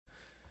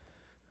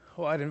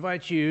Well, I'd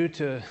invite you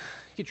to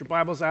get your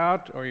Bibles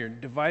out or your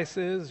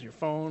devices, your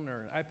phone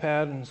or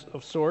iPad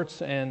of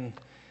sorts, and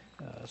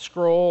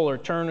scroll or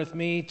turn with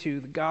me to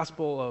the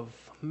Gospel of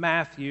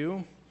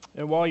Matthew.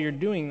 And while you're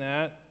doing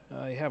that,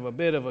 I have a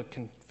bit of a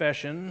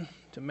confession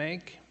to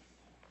make.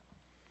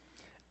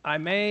 I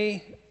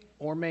may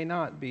or may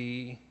not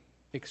be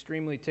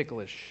extremely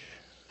ticklish.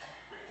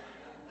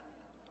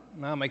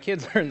 Now, my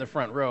kids are in the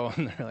front row,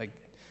 and they're like,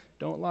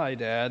 "Don't lie,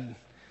 Dad."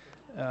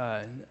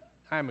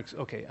 I'm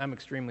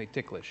extremely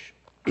ticklish.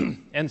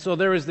 And so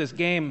there was this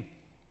game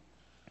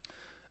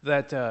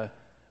that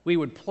we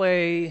would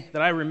play,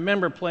 that I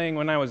remember playing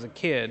when I was a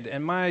kid,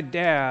 and my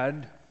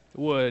dad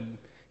would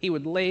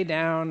lay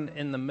down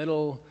in the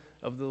middle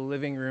of the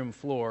living room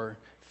floor,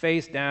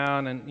 face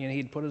down, and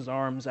he'd put his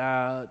arms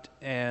out,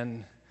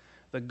 and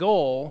the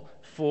goal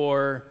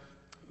for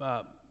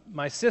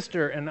my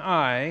sister and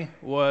I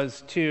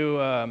was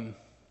to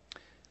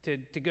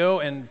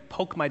go and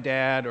poke my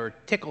dad or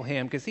tickle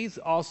him, because he's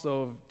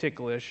also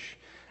ticklish,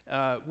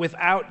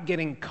 without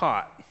getting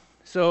caught.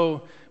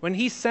 So when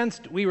he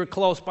sensed we were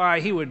close by,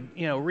 he would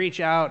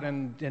reach out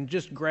and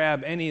just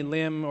grab any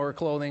limb or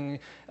clothing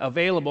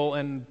available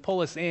and pull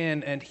us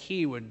in, and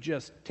he would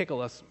just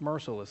tickle us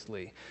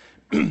mercilessly.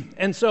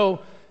 And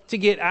so to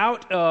get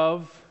out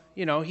of,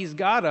 he's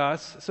got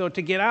us, so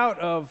to get out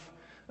of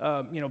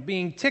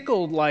being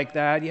tickled like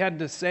that, you had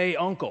to say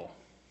uncle.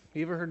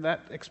 You ever heard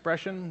that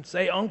expression?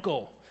 Say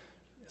uncle.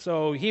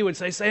 So he would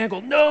say uncle.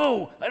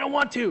 No, I don't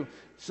want to.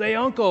 Say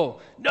uncle.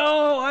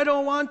 No, I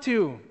don't want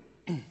to.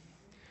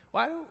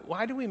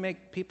 Why do we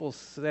make people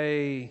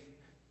say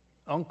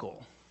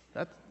uncle?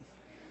 That's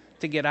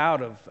to get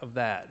out of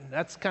that.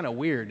 That's kind of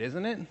weird,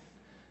 isn't it?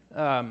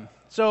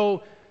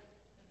 So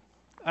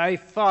I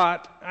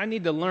thought I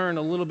need to learn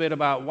a little bit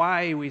about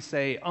why we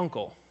say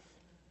uncle.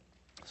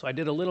 So I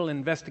did a little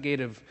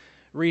investigative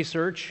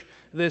research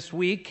this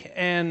week,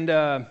 and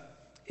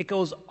it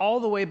goes all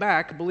the way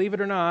back, believe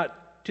it or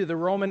not, to the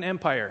Roman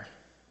Empire.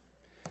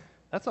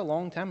 That's a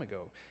long time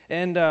ago.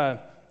 And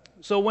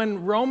so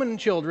when Roman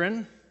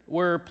children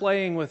were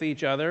playing with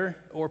each other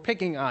or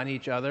picking on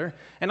each other,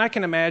 and I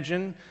can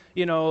imagine,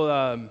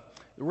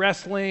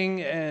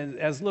 wrestling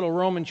as little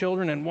Roman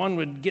children, and one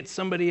would get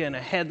somebody in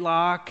a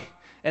headlock,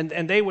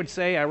 and they would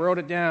say, I wrote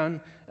it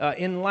down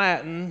in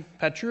Latin,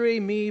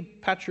 patrui me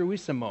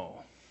patruissimo.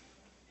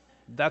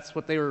 That's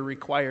what they were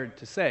required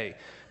to say.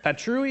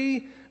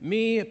 Patrui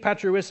me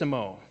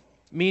patruissimo,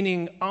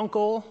 meaning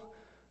uncle,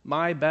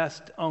 my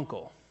best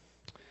uncle.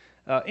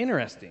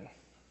 Interesting.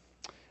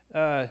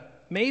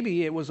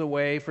 Maybe it was a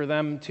way for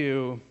them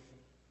to,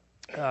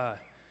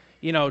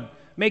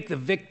 make the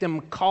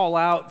victim call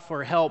out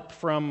for help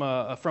from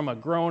a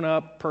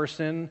grown-up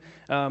person,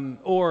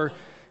 or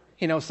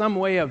some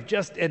way of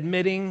just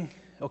admitting,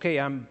 okay,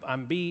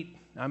 I'm beat,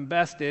 I'm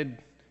bested.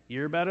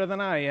 You're better than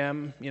I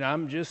am.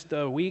 I'm just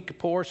a weak,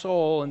 poor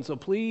soul, and so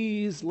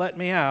please let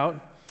me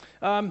out.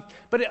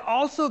 But it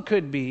also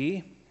could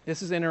be,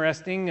 this is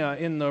interesting,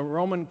 in the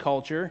Roman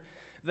culture,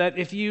 that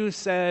if you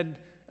said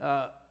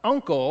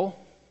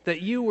uncle, that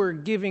you were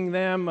giving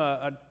them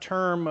a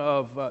term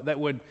of that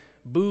would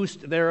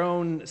boost their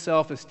own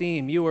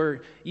self-esteem. You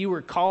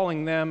were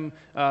calling them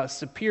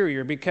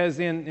superior, because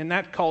in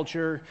that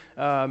culture,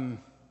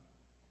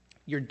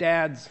 your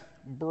dad's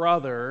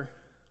brother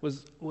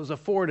was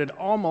afforded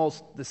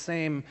almost the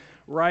same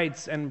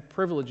rights and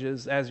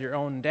privileges as your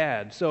own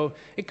dad. So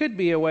it could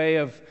be a way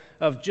of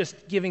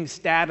just giving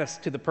status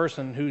to the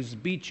person who's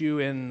beat you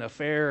in a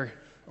fair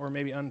or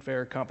maybe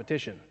unfair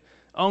competition.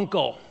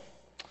 Uncle.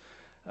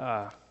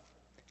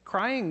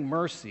 Crying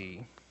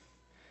mercy,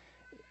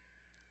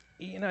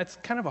 it's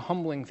kind of a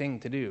humbling thing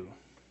to do,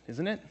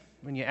 isn't it?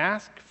 When you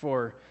ask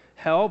for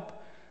help,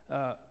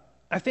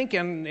 I think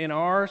in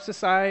our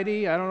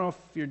society, I don't know if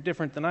you're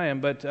different than I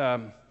am, but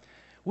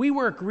we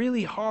work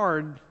really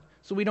hard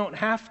so we don't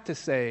have to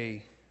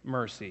say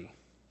mercy.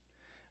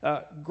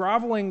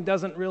 Groveling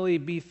doesn't really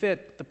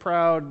befit the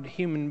proud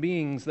human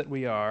beings that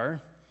we are.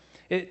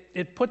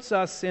 It puts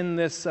us in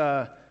this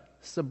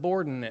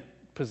subordinate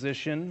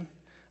position.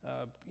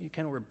 You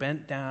kind of were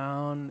bent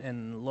down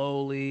and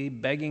lowly,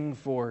 begging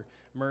for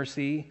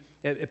mercy.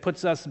 It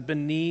puts us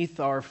beneath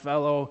our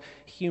fellow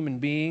human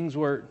beings,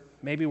 where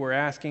maybe we're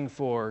asking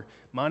for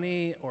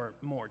money or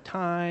more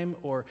time,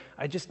 or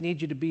I just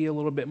need you to be a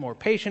little bit more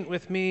patient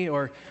with me,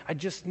 or I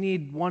just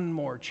need one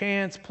more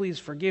chance. Please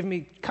forgive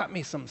me. Cut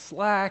me some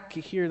slack.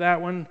 You hear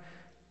that one?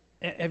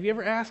 Have you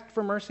ever asked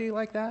for mercy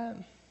like that?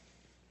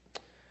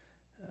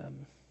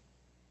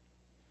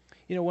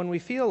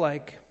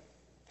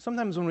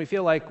 Sometimes when we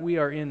feel like we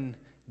are in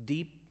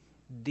deep,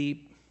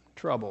 deep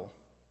trouble,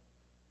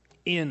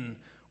 in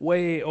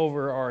way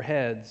over our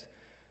heads,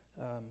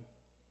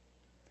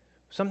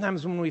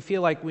 sometimes when we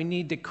feel like we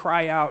need to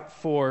cry out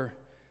for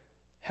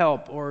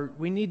help, or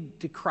we need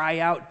to cry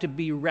out to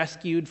be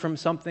rescued from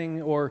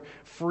something, or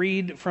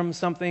freed from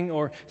something,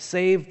 or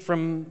saved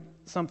from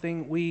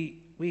something,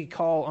 we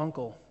call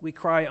uncle. We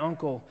cry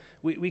uncle.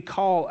 We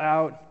call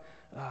out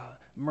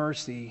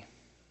mercy.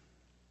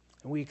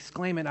 And we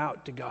exclaim it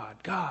out to God.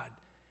 God,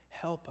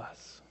 help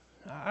us.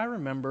 I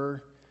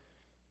remember,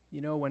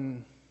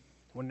 when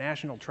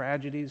national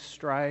tragedies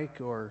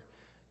strike or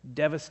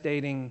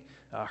devastating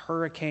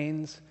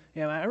hurricanes.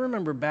 I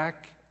remember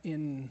back at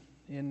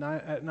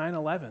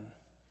 9/11,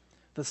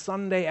 the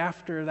Sunday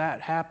after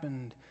that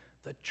happened,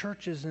 the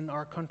churches in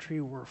our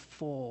country were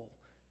full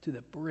to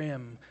the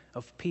brim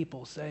of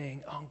people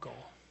saying, "Uncle,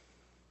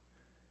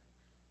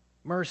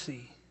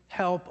 mercy,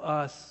 help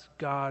us,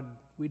 God.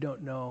 We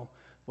don't know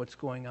what's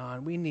going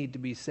on. We need to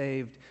be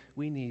saved.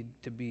 We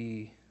need to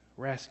be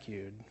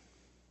rescued."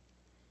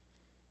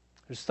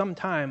 There's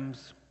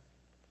sometimes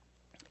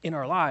in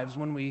our lives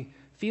when we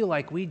feel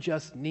like we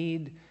just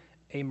need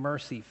a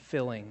mercy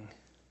filling,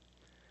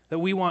 that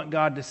we want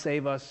God to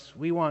save us,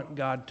 we want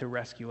God to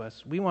rescue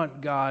us, we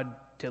want God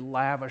to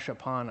lavish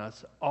upon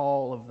us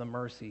all of the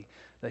mercy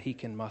that he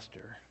can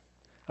muster.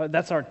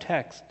 That's our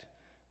text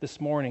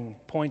this morning,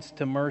 points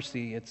to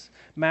mercy. It's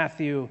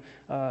Matthew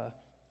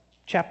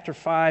chapter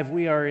 5.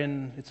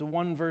 It's a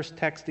one-verse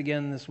text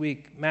again this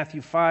week.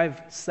 Matthew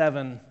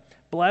 5:7.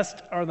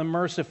 Blessed are the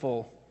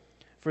merciful,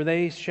 for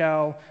they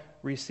shall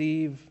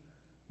receive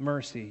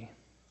mercy.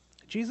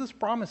 Jesus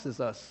promises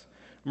us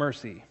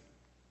mercy.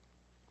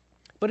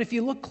 But if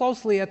you look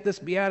closely at this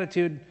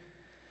beatitude,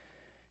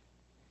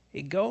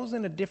 it goes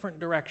in a different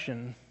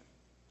direction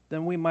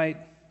than we might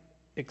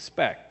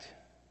expect.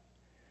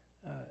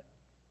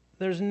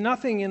 There's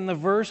nothing in the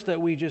verse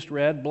that we just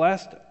read,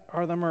 blessed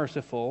are the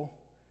merciful,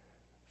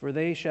 for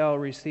they shall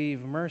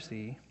receive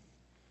mercy.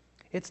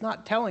 It's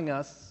not telling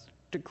us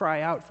to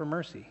cry out for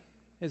mercy,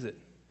 is it?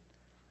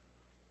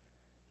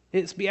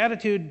 Its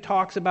beatitude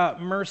talks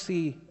about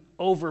mercy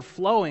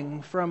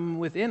overflowing from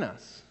within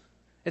us.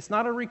 It's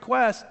not a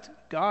request,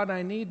 God,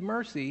 I need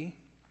mercy.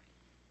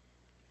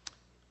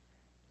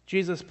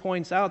 Jesus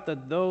points out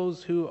that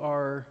those who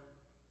are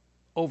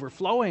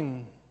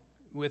overflowing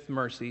with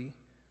mercy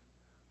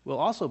will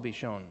also be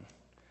shown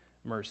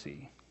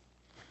mercy.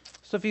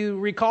 So if you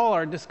recall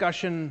our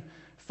discussion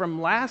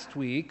from last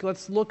week,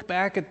 let's look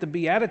back at the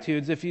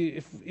Beatitudes. If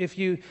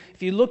you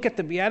look at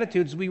the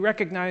Beatitudes, we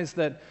recognize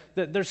that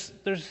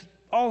there's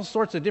all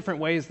sorts of different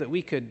ways that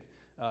we could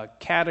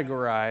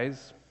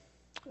categorize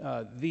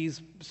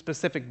these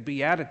specific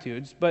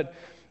Beatitudes. But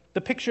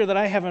the picture that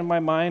I have in my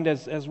mind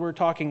as we're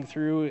talking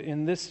through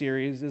in this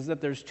series is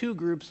that there's two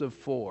groups of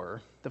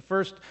four. The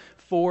first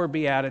four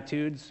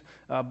Beatitudes,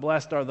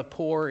 blessed are the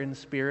poor in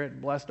spirit,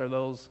 blessed are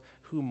those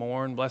who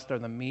mourn, blessed are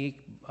the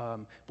meek,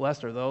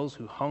 blessed are those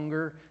who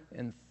hunger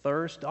and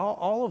thirst.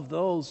 All of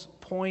those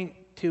point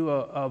to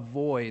a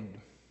void.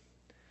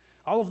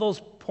 All of those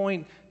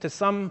point to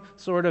some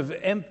sort of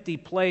empty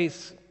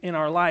place in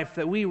our life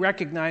that we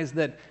recognize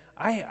that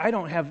I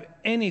don't have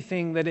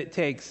anything that it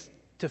takes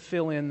to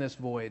fill in this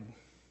void.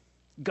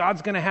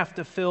 God's going to have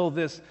to fill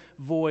this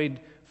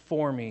void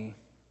for me.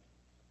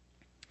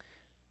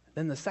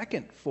 Then the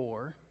second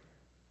four,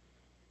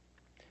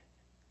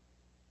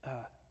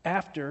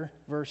 after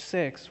verse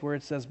 6, where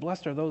it says,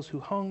 blessed are those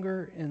who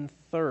hunger and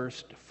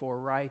thirst for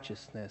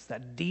righteousness,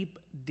 that deep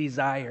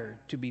desire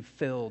to be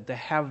filled, to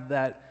have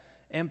that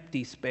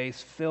empty space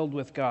filled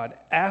with God.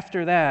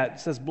 After that, it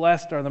says,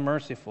 blessed are the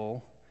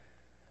merciful,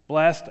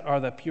 blessed are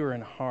the pure in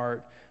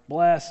heart,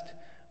 blessed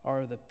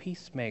are the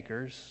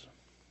peacemakers.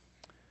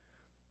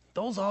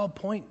 Those all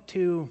point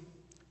to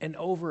an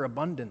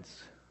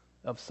overabundance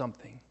of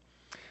something.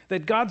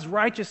 That God's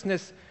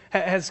righteousness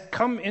has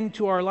come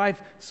into our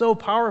life so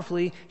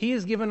powerfully. He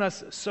has given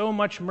us so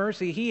much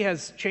mercy. He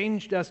has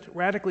changed us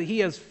radically. He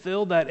has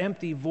filled that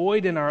empty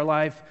void in our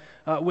life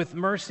with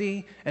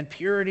mercy and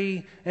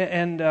purity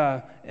and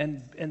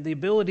the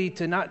ability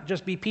to not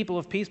just be people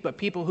of peace, but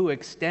people who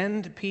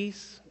extend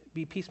peace,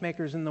 be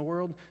peacemakers in the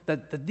world.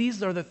 That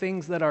these are the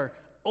things that are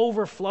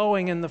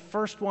overflowing, and the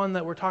first one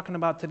that we're talking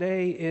about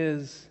today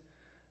is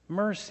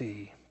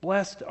mercy.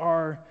 Blessed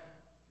are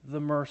the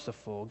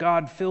merciful.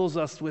 God fills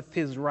us with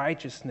his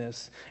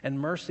righteousness, and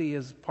mercy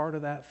is part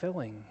of that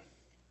filling.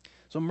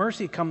 So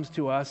mercy comes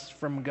to us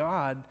from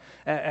God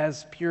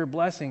as pure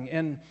blessing,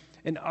 and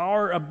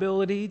our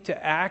ability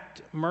to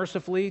act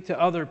mercifully to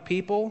other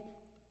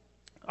people,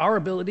 our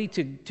ability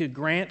to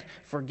grant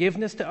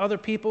forgiveness to other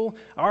people,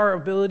 our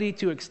ability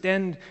to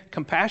extend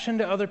compassion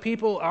to other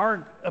people,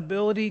 our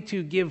ability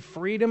to give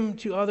freedom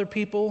to other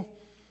people,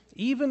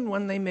 even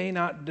when they may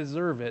not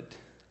deserve it,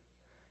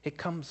 it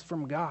comes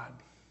from God.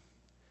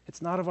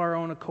 It's not of our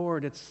own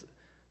accord. It's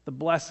the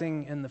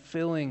blessing and the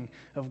filling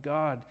of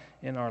God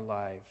in our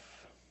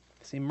life.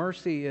 See,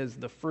 mercy is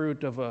the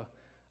fruit of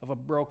a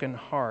broken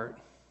heart.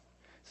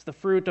 It's the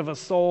fruit of a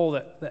soul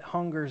that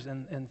hungers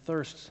and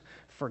thirsts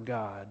for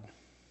God.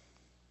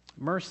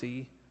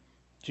 Mercy,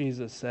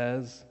 Jesus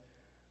says,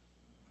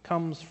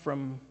 comes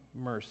from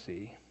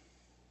mercy.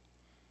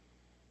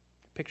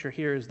 The picture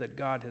here is that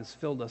God has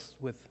filled us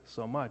with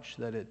so much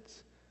that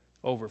it's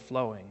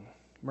overflowing.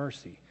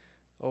 Mercy,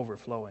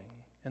 overflowing.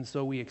 And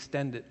so we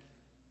extend it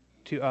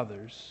to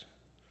others.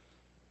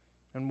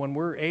 And when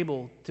we're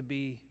able to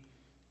be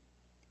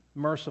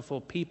merciful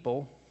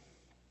people,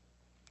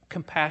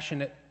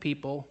 compassionate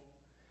people,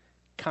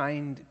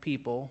 kind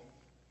people,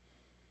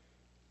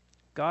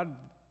 God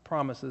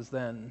promises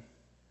then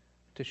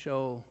to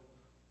show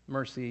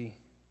mercy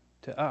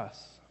to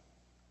us.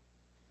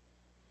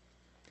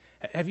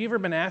 Have you ever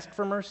been asked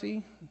for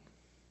mercy?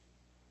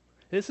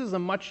 This is a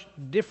much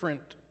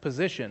different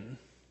position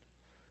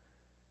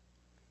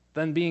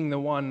than being the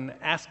one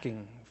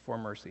asking for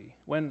mercy.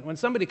 When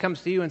somebody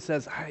comes to you and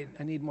says, I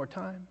need more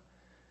time,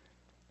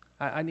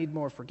 I need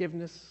more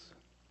forgiveness,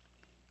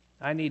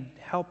 I need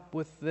help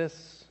with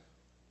this,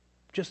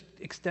 just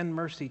extend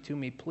mercy to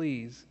me,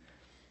 please.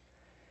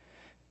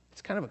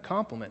 It's kind of a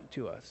compliment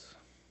to us.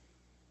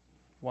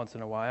 Once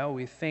in a while,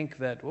 we think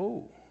that,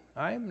 oh,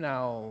 I'm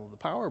now the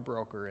power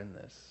broker in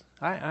this.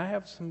 I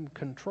have some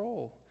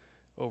control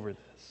over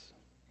this.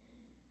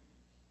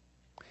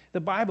 The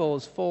Bible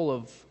is full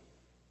of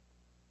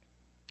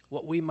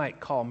what we might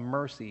call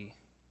mercy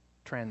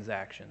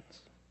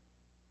transactions.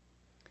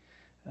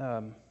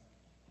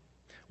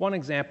 One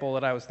example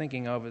that I was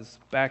thinking of is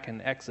back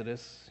in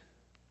Exodus.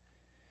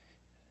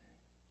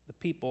 The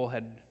people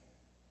had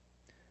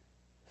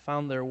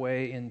found their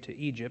way into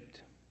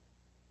Egypt,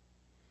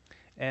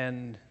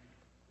 and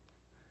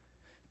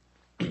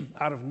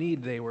out of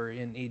need they were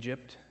in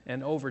Egypt,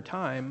 and over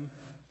time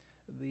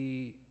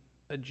the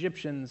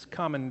Egyptians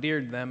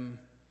commandeered them,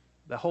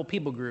 the whole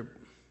people group,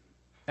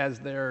 as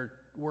their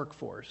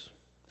workforce,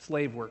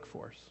 slave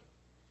workforce.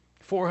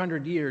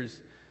 400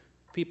 years,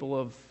 people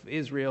of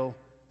Israel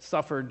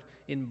suffered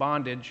in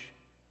bondage,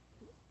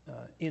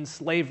 in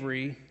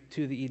slavery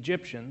to the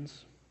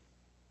Egyptians.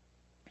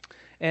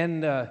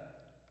 And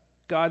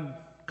God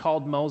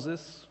called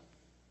Moses.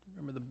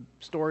 Remember the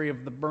story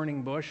of the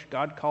burning bush?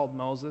 God called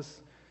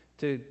Moses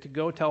to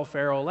go tell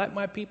Pharaoh, let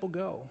my people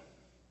go.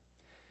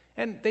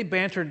 And they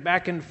bantered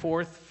back and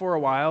forth for a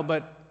while,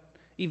 but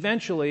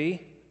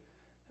eventually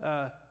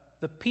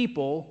the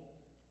people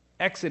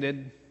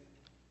exited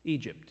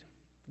Egypt.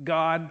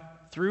 God,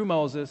 through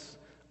Moses,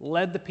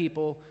 led the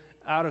people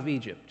out of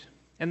Egypt.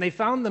 And they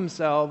found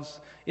themselves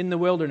in the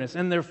wilderness.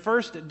 And their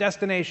first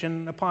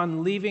destination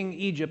upon leaving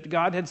Egypt,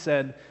 God had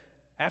said,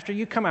 after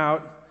you come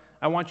out,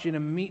 I want you to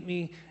meet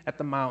me at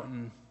the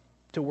mountain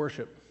to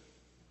worship,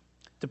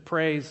 to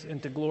praise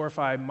and to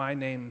glorify my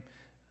name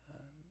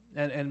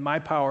and my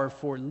power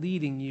for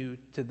leading you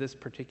to this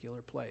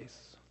particular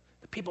place.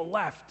 The people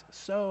left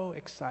so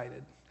excited.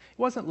 It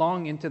wasn't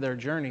long into their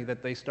journey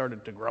that they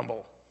started to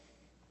grumble.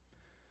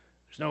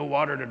 There's no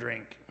water to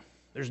drink.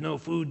 There's no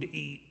food to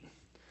eat.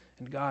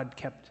 And God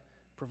kept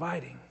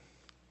providing.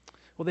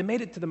 Well, they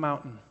made it to the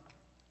mountain.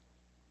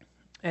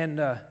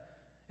 And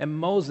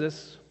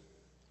Moses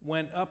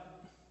went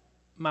up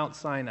Mount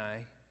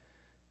Sinai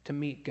to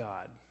meet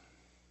God.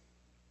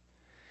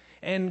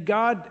 And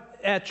God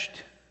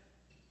etched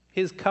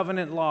his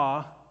covenant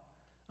law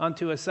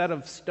onto a set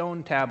of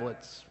stone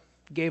tablets,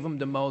 gave them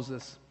to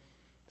Moses,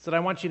 said, I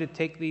want you to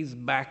take these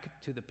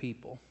back to the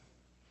people.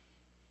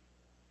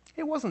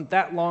 It wasn't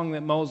that long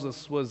that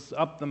Moses was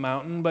up the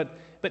mountain, but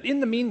in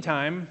the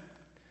meantime,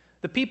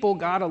 the people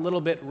got a little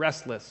bit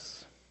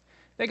restless.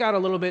 They got a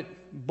little bit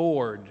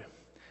bored.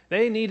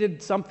 They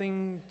needed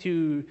something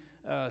to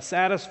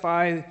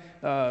satisfy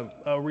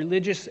a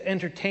religious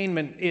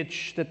entertainment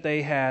itch that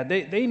they had.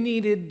 They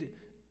needed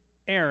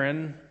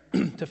Aaron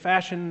to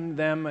fashion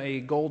them a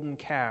golden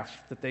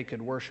calf that they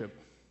could worship.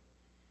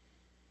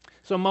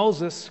 So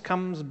Moses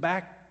comes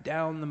back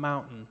down the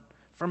mountain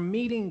from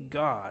meeting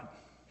God,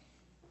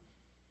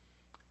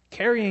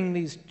 carrying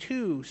these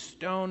 2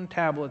 stone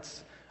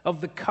tablets of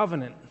the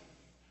covenant,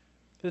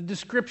 the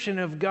description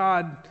of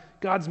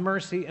God's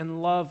mercy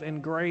and love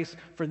and grace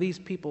for these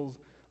people's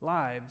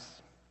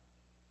lives.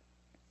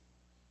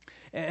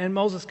 And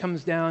Moses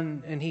comes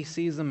down and he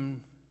sees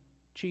them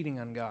cheating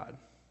on God.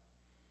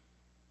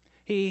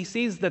 He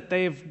sees that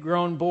they've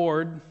grown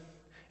bored,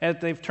 that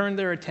they've turned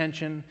their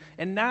attention,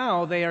 and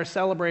now they are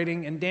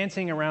celebrating and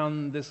dancing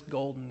around this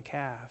golden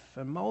calf.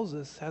 And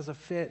Moses has a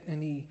fit,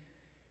 and he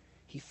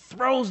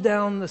throws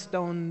down the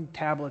stone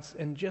tablets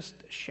and just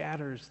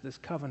shatters this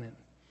covenant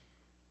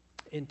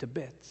into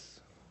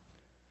bits.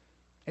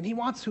 And he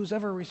wants who's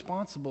ever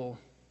responsible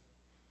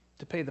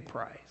to pay the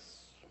price.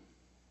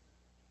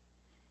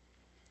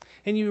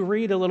 And you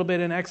read a little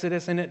bit in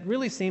Exodus, and it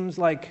really seems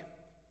like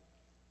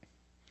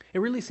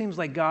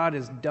God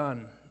is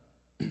done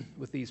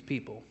with these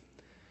people.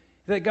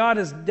 That God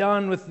is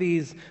done with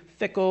these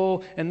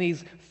fickle and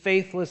these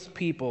faithless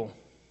people.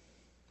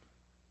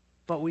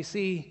 But we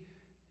see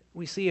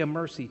a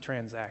mercy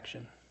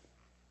transaction.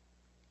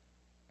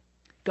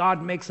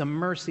 God makes a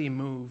mercy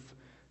move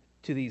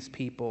to these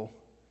people.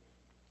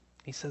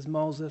 He says,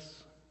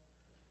 Moses,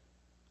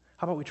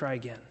 how about we try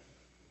again?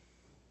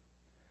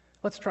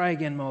 Let's try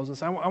again,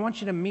 Moses. I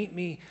want you to meet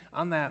me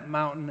on that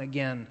mountain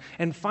again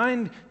and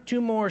find 2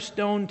 more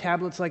stone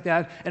tablets like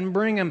that and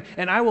bring them,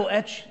 and I will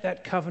etch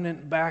that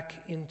covenant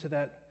back into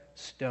that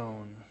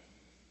stone.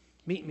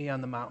 Meet me on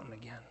the mountain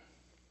again.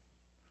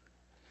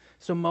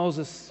 So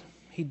Moses,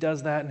 he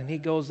does that, and he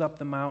goes up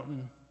the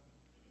mountain.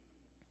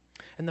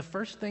 And the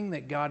first thing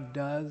that God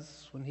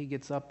does when he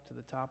gets up to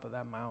the top of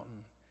that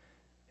mountain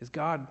is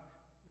God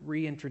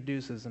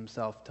reintroduces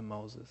himself to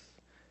Moses.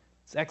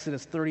 It's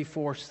Exodus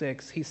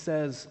 34:6. He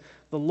says,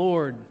 the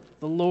Lord,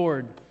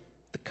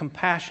 the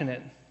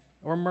compassionate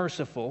or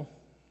merciful,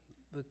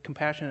 the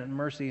compassionate and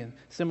mercy, and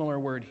similar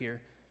word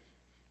here,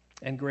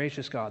 and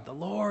gracious God. The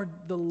Lord,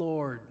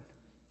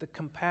 the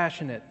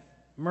compassionate,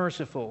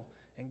 merciful,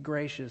 and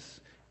gracious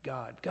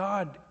God.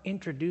 God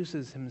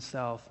introduces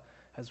himself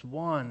as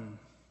one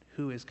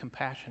who is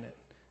compassionate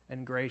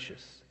and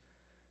gracious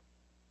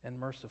and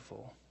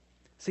merciful.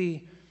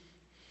 See,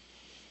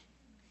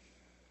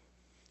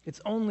 it's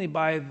only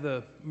by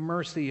the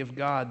mercy of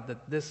God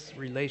that this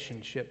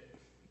relationship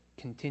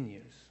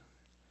continues.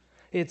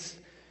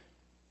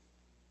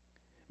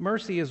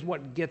 Mercy is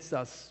what gets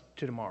us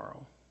to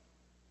tomorrow.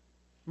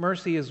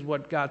 Mercy is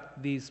what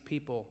got these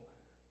people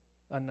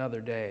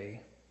another day.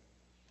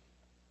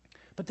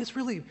 But this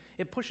really,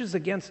 it pushes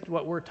against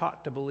what we're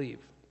taught to believe.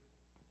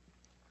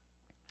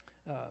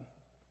 And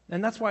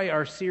that's why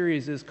our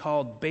series is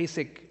called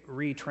Basic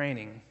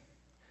Retraining.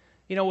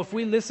 You know, if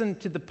we listen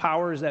to the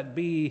powers that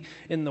be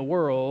in the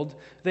world,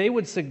 they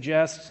would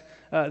suggest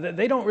that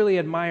they don't really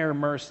admire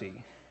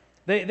mercy.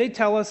 They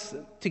tell us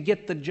to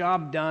get the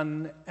job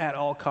done at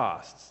all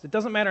costs. It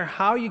doesn't matter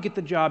how you get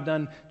the job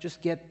done,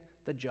 just get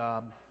the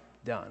job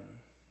done.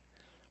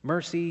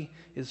 Mercy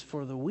is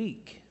for the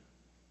weak.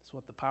 That's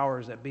what the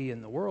powers that be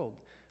in the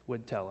world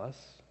would tell us.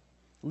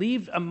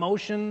 Leave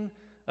emotion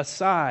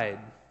aside.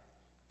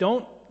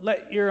 Don't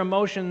let your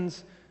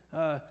emotions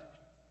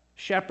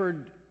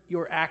shepherd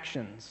your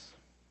actions.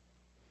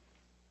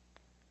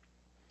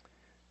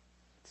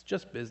 It's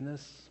just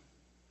business.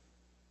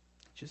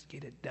 Just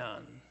get it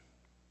done.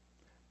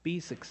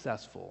 Be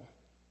successful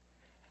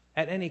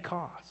at any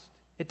cost.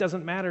 It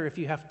doesn't matter if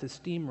you have to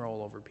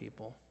steamroll over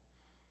people.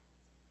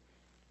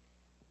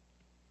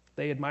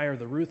 They admire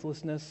the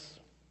ruthlessness.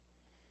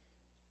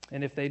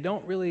 And if they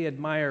don't really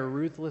admire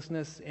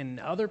ruthlessness in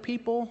other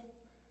people,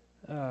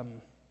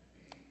 the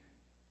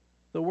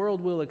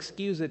world will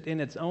excuse it in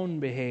its own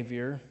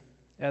behavior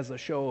as a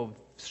show of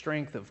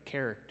strength of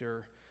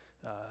character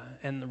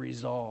and the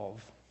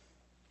resolve.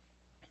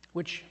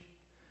 Which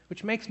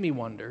makes me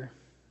wonder,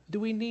 do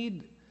we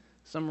need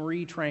some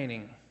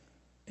retraining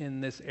in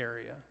this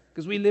area?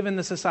 Because we live in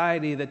the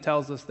society that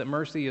tells us that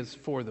mercy is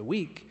for the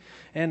weak.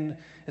 And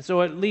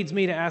so it leads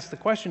me to ask the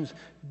questions,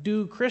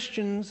 do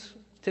Christians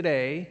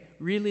today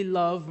really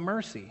love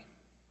mercy?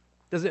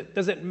 Does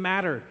it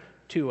matter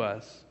to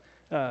us?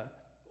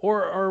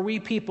 Or are we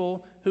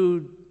people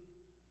who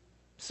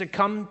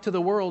succumb to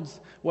the world's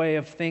way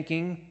of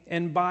thinking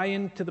and buy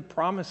into the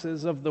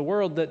promises of the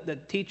world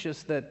that teach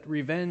us that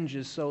revenge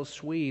is so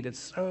sweet, it's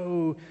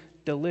so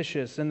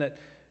delicious, and that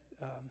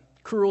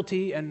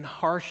cruelty and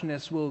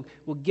harshness will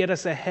get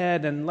us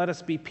ahead and let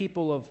us be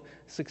people of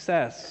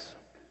success?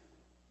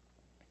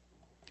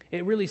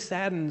 It really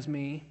saddens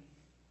me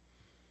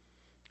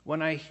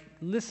when I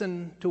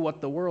listen to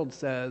what the world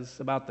says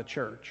about the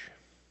church.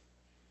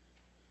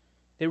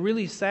 It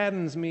really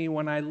saddens me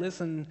when I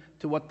listen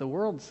to what the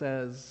world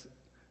says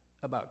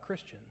about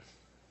Christians.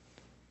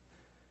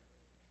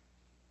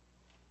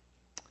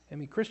 I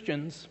mean,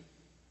 Christians,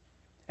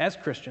 as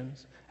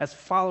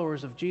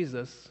followers of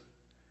Jesus,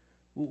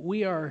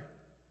 we are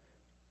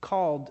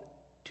called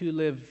to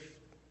live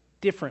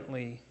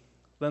differently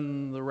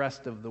than the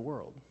rest of the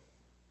world.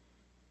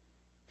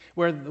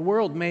 Where the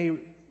world may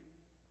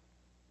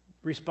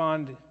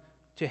respond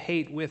to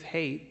hate with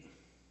hate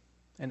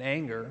and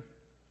anger,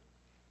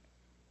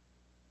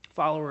 a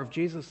follower of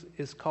Jesus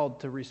is called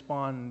to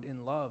respond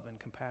in love and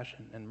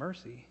compassion and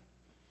mercy.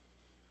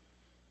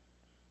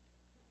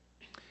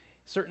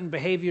 Certain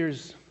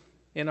behaviors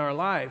in our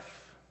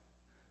life,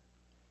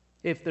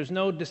 if there's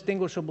no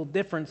distinguishable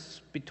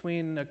difference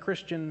between a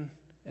Christian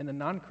and a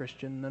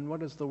non-Christian, then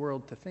what is the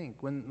world to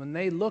think? When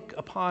they look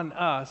upon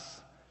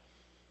us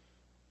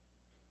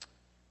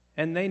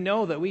and they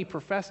know that we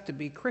profess to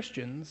be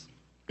Christians,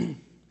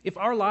 if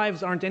our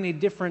lives aren't any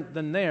different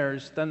than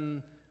theirs,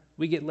 then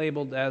we get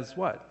labeled as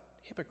what?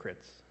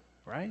 Hypocrites,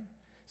 right?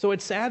 So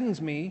it saddens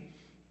me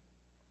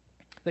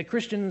that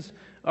Christians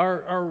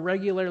are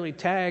regularly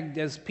tagged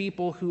as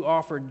people who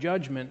offer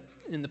judgment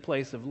in the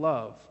place of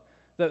love.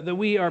 That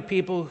we are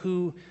people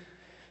who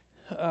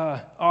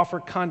offer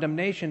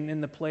condemnation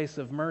in the place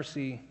of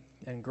mercy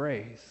and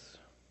grace.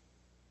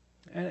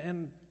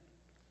 And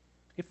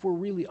if we're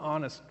really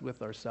honest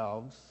with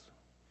ourselves,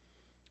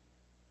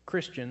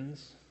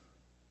 Christians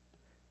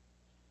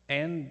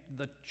and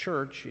the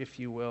church, if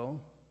you will,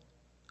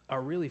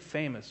 are really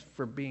famous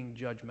for being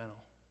judgmental.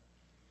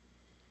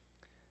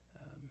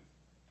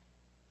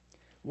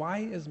 Why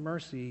is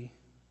mercy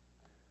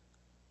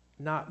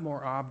not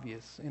more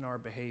obvious in our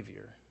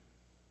behavior?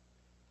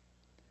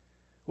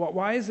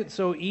 Why is it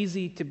so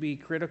easy to be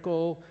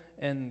critical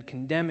and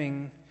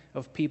condemning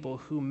of people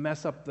who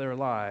mess up their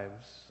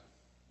lives?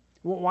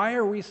 Why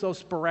are we so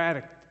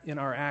sporadic in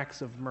our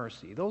acts of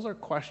mercy? Those are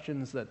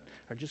questions that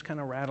are just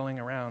kind of rattling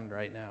around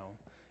right now.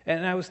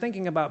 And I was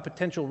thinking about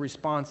potential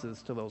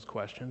responses to those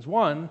questions.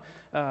 One,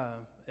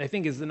 I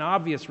think is an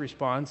obvious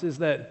response, is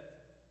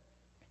that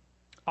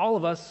all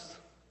of us,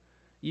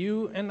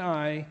 you and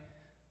I,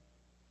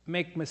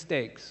 make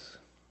mistakes.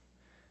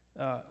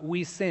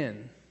 We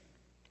sin.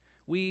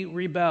 We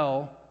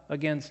rebel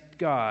against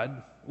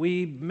God.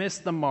 We miss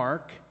the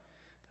mark.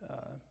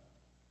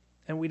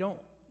 And we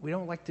don't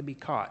like to be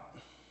caught.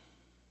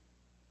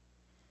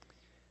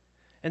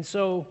 And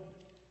so,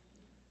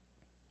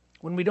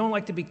 when we don't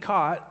like to be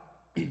caught,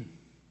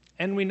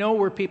 and we know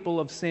we're people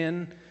of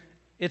sin,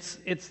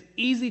 it's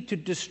easy to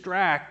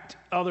distract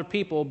other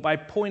people by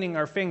pointing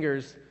our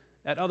fingers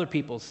at other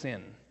people's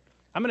sin.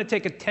 I'm going to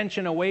take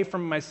attention away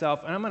from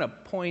myself, and I'm going to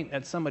point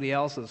at somebody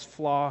else's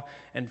flaw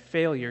and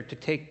failure to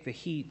take the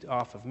heat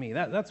off of me.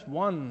 That's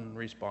one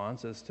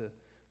response as to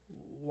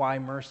why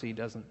mercy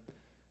doesn't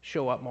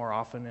show up more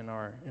often in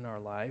our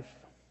life.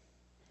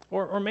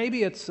 Or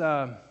maybe it's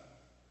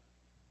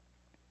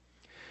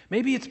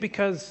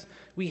because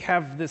we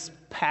have this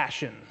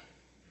passion,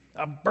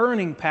 a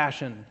burning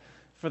passion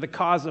for the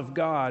cause of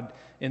God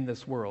in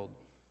this world.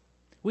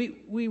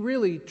 We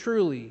really,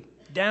 truly,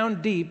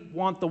 down deep,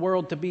 want the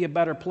world to be a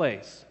better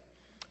place.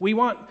 We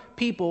want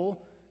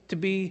people to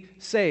be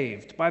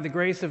saved by the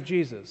grace of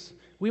Jesus.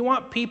 We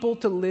want people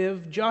to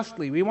live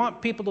justly. We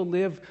want people to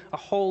live a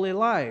holy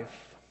life.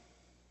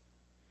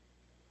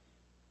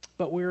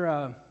 But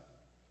we're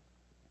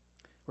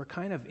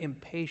kind of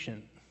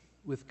impatient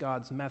with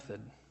God's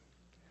method.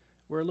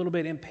 We're a little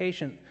bit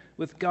impatient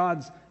with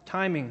God's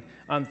timing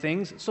on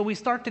things, so we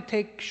start to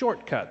take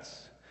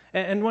shortcuts.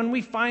 And when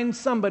we find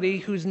somebody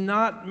who's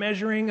not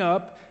measuring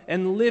up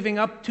and living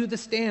up to the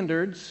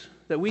standards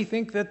that we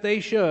think that they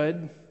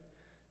should,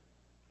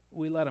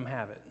 we let them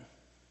have it.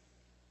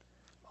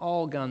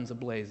 All guns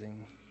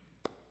a-blazing.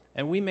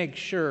 And we make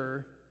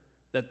sure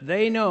that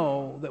they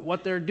know that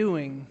what they're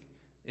doing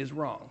is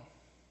wrong.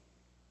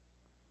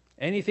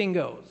 Anything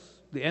goes.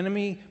 The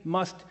enemy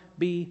must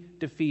be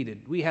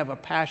defeated. We have a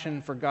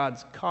passion for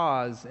God's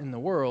cause in the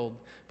world,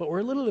 but we're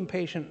a little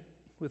impatient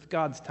with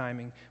God's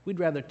timing. We'd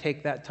rather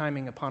take that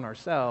timing upon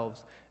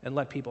ourselves and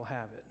let people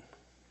have it.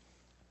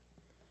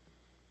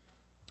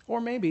 Or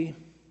maybe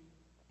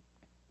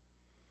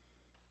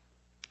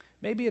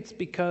it's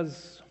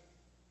because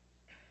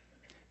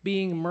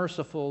being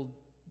merciful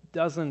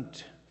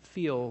doesn't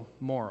feel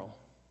moral.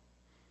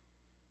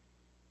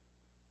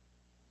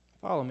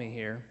 Follow me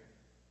here.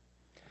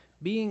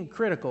 Being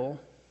critical,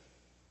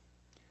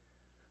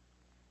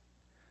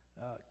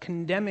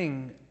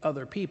 condemning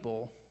other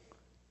people,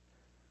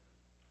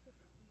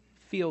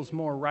 feels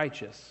more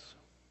righteous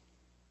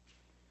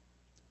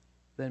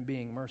than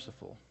being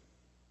merciful.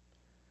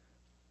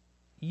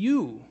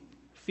 You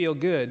feel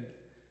good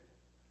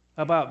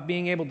about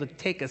being able to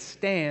take a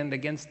stand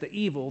against the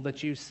evil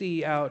that you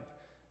see out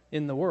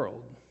in the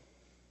world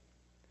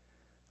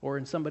or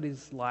in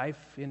somebody's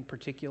life in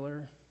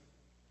particular.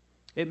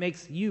 It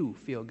makes you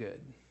feel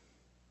good.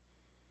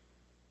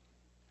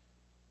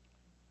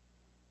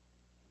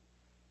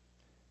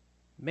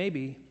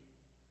 Maybe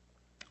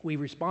we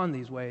respond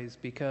these ways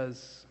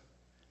because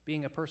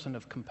being a person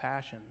of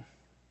compassion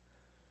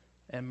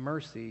and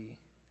mercy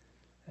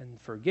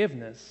and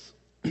forgiveness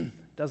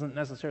doesn't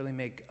necessarily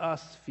make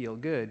us feel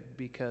good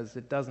because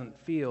it doesn't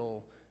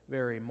feel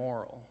very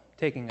moral.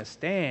 Taking a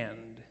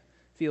stand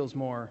feels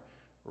more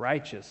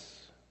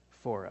righteous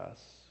for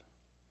us.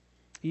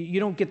 You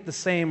don't get the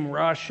same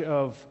rush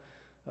of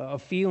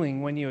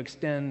feeling when you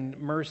extend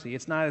mercy.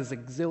 It's not as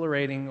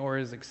exhilarating or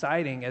as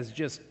exciting as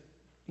just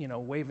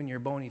waving your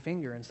bony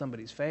finger in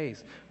somebody's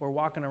face or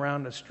walking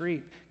around the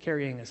street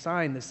carrying a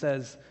sign that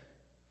says,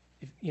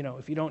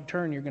 if you don't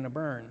turn, you're going to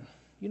burn.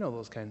 You know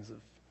those kinds of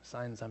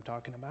signs I'm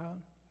talking about.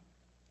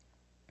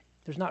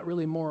 There's not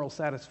really moral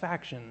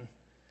satisfaction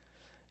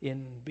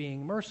in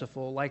being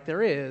merciful like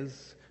there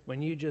is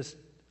when you just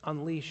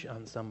unleash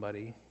on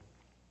somebody.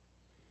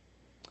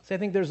 So I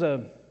think there's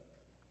a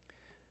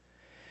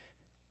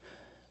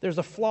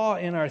flaw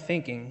in our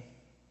thinking.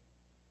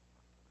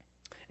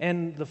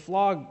 And the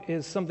flaw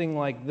is something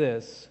like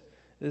this,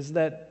 is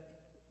that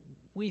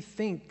we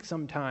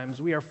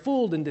are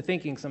fooled into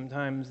thinking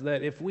sometimes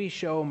that if we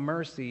show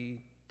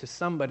mercy to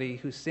somebody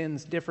who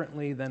sins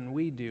differently than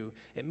we do,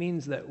 it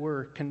means that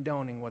we're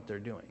condoning what they're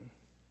doing.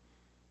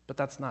 But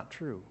that's not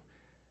true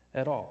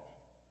at all.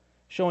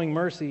 Showing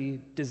mercy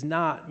does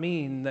not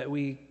mean that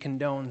we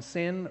condone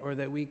sin or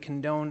that we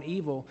condone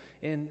evil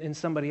in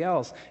somebody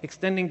else.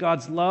 Extending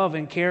God's love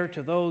and care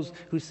to those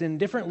who sin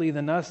differently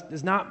than us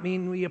does not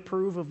mean we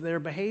approve of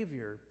their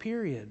behavior,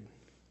 period.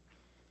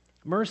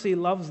 Mercy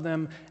loves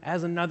them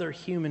as another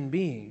human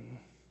being,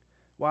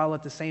 while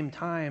at the same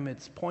time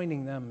it's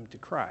pointing them to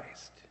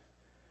Christ.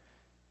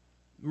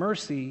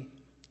 Mercy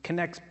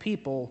connects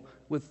people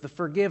with the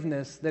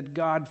forgiveness that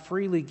God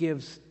freely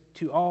gives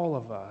to all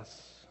of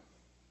us.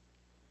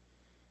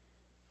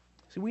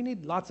 See, we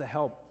need lots of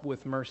help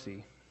with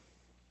mercy.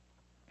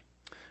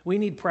 We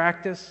need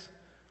practice.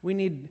 We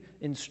need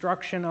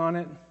instruction on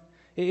it.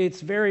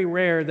 It's very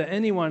rare that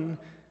anyone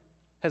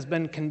has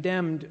been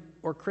condemned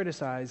or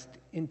criticized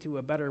into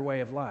a better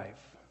way of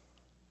life.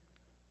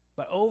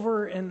 But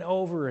over and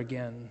over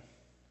again,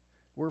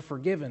 we're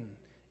forgiven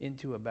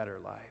into a better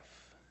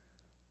life.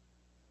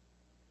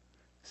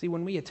 See,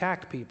 when we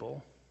attack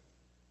people,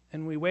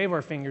 and we wave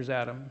our fingers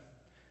at them,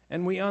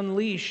 and we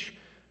unleash,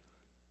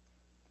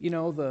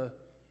 the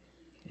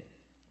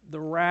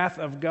wrath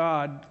of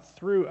God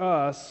through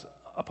us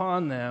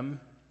upon them,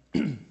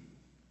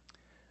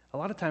 a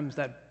lot of times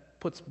that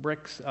puts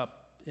bricks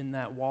up in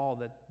that wall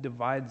that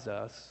divides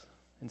us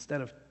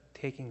instead of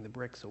taking the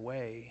bricks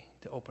away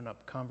to open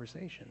up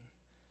conversation.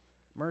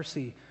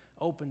 Mercy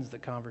opens the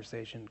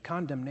conversation.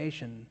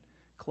 Condemnation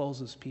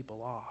closes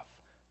people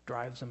off,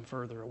 drives them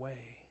further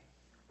away.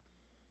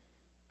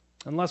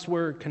 Unless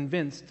we're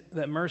convinced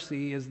that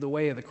mercy is the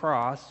way of the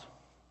cross,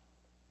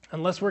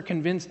 unless we're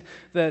convinced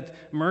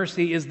that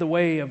mercy is the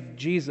way of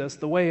Jesus,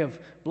 the way of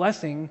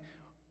blessing,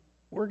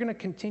 we're going to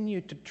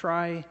continue to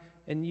try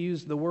and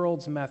use the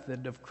world's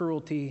method of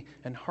cruelty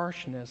and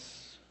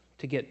harshness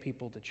to get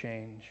people to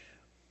change.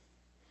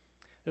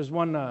 There's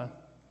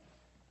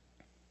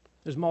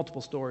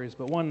multiple stories,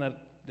 but one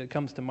that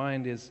comes to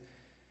mind is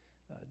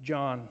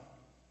John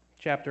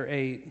chapter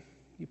 8.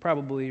 You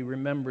probably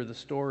remember the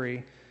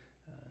story.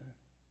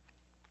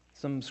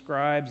 Some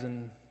scribes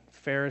and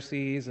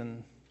Pharisees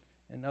and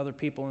other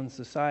people in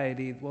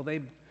society,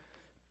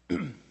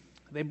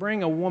 they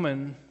bring a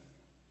woman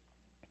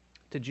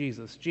to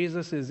Jesus.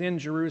 Jesus is in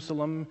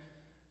Jerusalem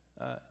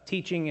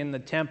teaching in the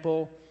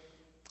temple,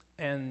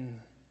 and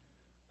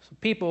so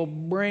people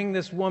bring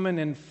this woman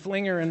and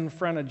fling her in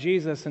front of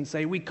Jesus and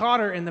say, "We caught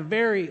her in the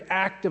very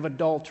act of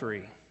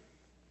adultery."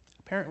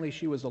 Apparently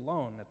she was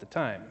alone at the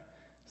time.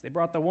 So they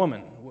brought the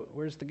woman.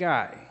 Where's the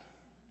guy?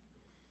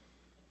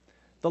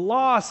 The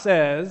law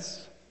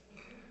says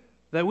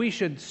that we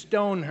should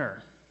stone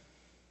her.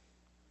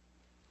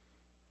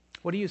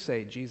 What do you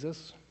say,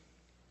 Jesus?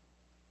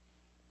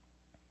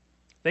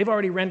 They've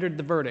already rendered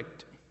the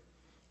verdict.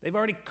 They've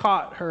already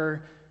caught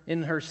her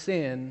in her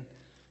sin,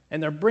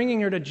 and they're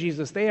bringing her to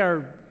Jesus. They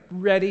are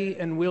ready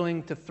and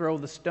willing to throw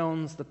the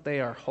stones that they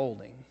are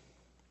holding.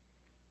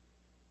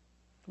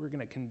 We're going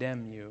to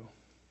condemn you.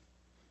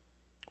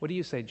 What do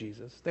you say,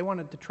 Jesus? They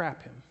wanted to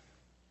trap him.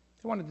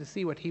 They wanted to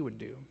see what he would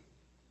do.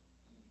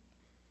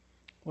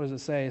 What does it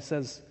say? It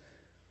says,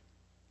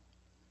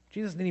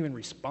 Jesus didn't even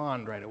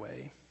respond right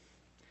away.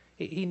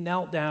 He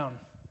knelt down,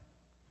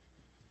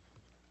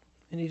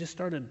 and he just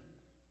started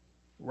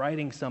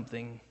writing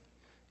something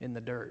in the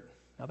dirt.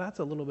 Now that's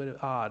a little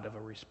bit odd of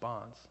a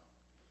response.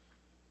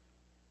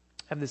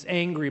 Have this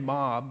angry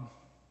mob,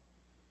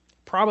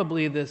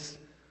 probably this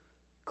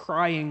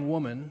crying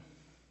woman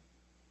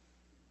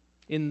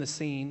in the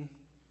scene,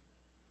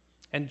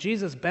 and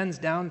Jesus bends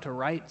down to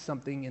write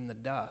something in the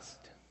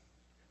dust.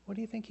 What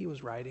do you think he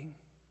was writing?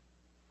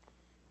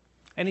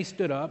 And he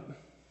stood up,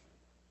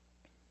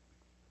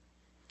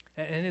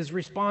 and his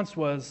response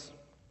was,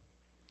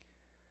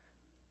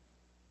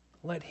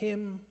 "Let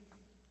him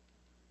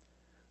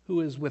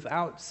who is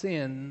without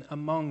sin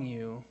among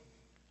you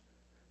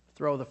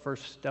throw the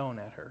first stone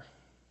at her."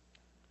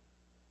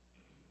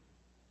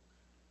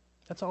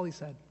 That's all he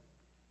said.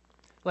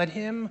 Let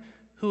him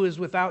who is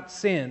without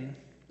sin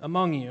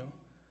among you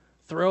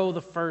throw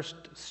the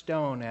first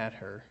stone at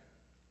her.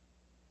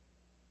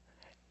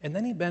 And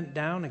then he bent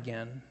down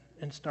again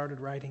and started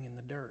writing in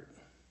the dirt.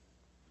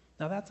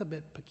 Now that's a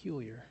bit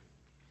peculiar.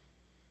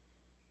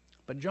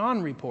 But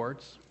John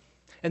reports,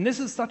 and this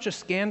is such a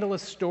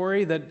scandalous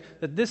story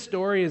that this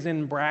story is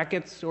in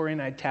brackets or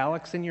in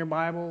italics in your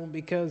Bible,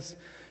 because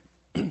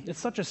it's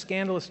such a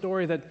scandalous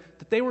story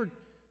that they were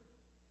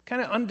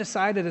kind of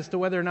undecided as to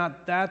whether or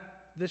not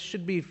this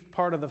should be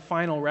part of the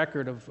final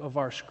record of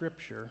our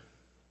Scripture.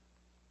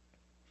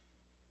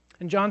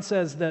 And John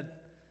says that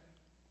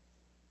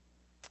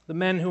the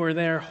men who were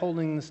there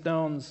holding the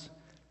stones,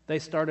 they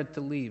started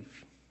to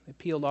leave. They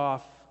peeled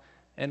off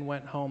and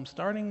went home,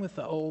 starting with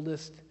the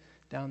oldest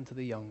down to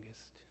the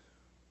youngest.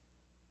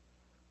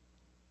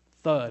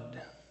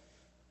 Thud.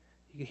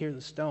 You could hear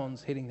the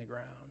stones hitting the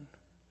ground.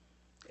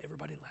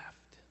 Everybody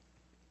left.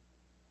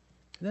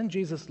 And then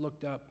Jesus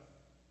looked up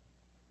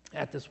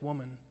at this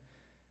woman.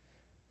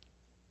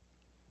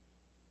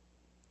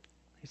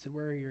 He said,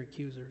 "Where are your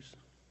accusers?"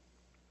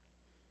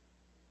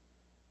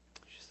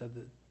 She said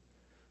that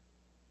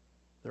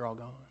they're all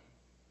gone.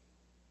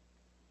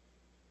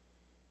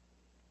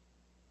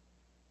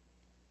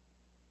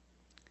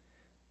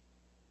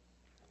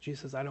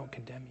 Jesus says, "I don't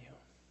condemn you.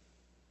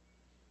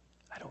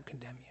 I don't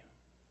condemn you.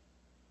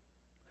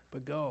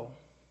 But go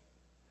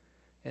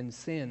and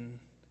sin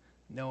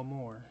no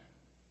more."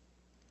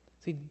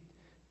 See,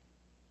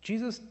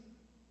 Jesus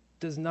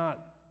does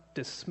not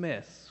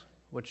dismiss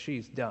what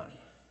she's done.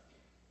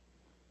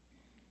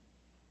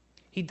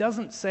 He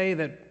doesn't say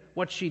that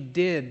what she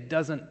did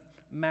doesn't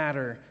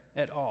matter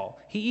at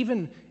all. He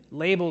even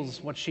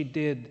labels what she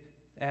did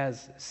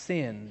as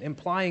sin,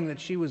 implying that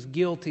she was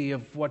guilty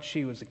of what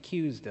she was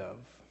accused of.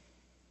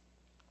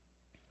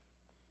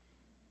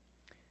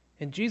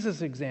 In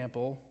Jesus'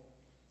 example,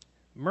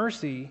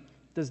 mercy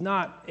does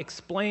not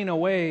explain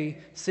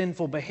away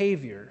sinful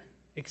behavior,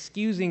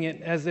 excusing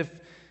it as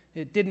if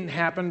it didn't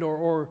happen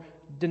or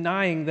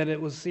denying that it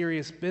was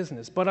serious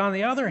business. But on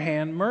the other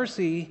hand,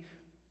 mercy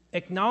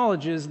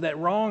acknowledges that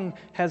wrong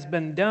has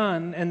been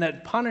done and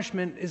that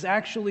punishment is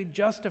actually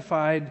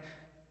justified,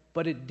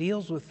 but it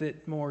deals with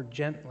it more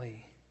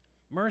gently.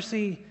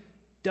 Mercy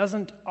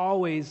doesn't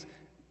always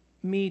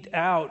mete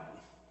out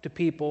to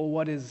people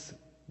what is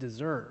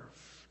deserved.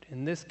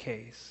 In this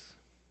case,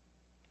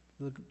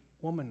 the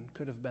woman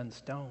could have been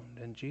stoned,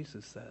 and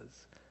Jesus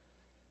says,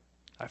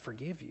 I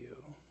forgive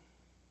you.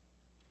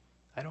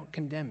 I don't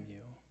condemn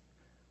you,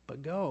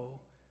 but go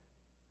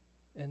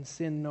and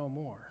sin no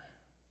more.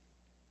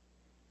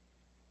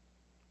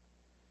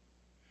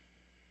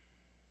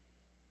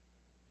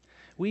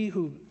 We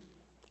who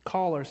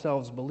call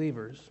ourselves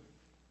believers,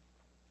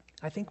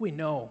 I think we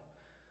know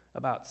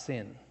about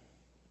sin.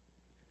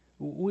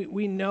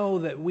 We know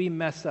that we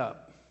mess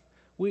up.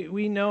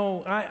 We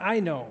know, I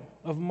know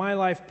of my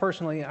life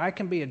personally, I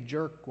can be a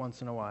jerk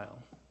once in a while.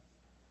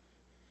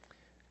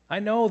 I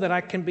know that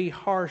I can be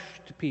harsh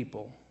to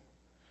people.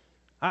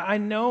 I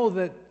know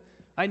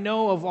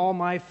of all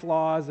my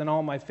flaws and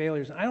all my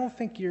failures. I don't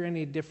think you're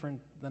any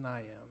different than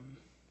I am.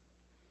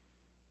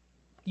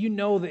 You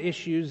know the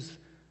issues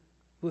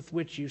with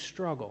which you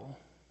struggle.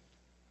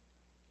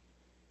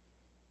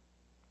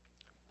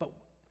 But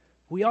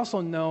we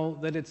also know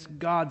that it's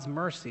God's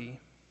mercy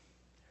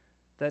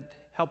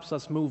that helps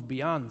us move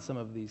beyond some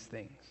of these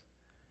things.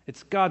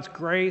 It's God's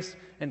grace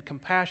and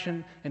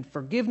compassion and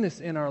forgiveness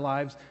in our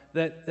lives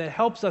that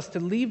helps us to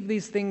leave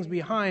these things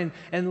behind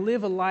and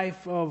live a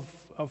life of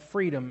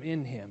freedom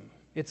in Him.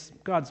 It's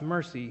God's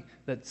mercy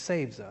that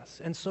saves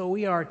us. And so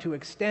we are to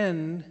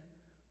extend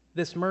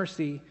this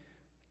mercy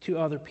to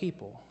other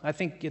people. I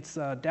think it's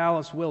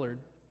Dallas Willard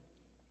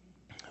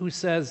who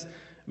says,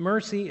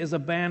 mercy is a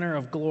banner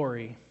of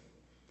glory.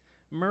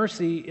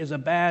 Mercy is a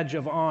badge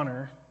of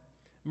honor.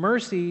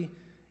 Mercy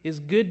is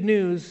good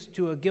news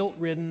to a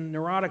guilt-ridden,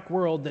 neurotic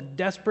world that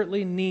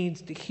desperately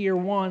needs to hear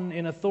one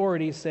in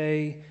authority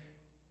say,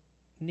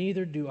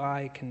 neither do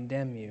I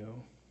condemn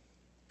you.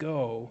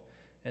 Go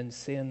and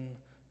sin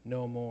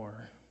no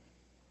more.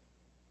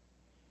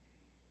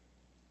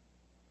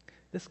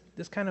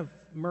 This kind of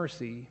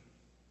mercy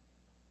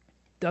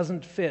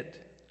doesn't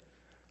fit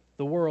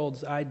the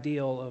world's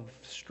ideal of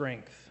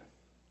strength.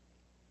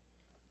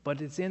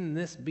 But it's in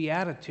this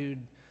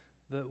beatitude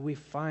that we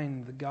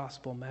find the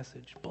gospel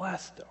message.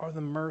 Blessed are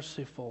the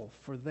merciful,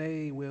 for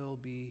they will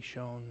be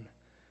shown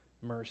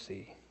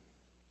mercy.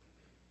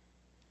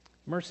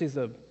 Mercy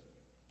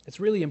it's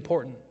really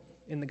important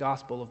in the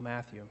Gospel of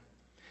Matthew.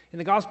 In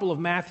the Gospel of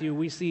Matthew,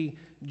 we see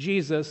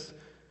Jesus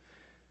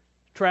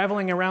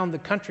traveling around the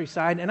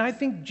countryside, and I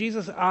think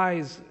Jesus'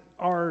 eyes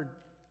are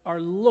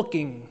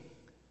looking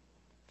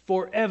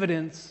for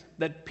evidence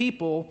that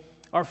people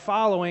are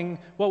following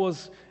what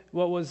was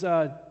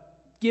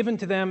given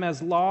to them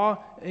as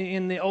law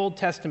in the Old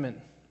Testament.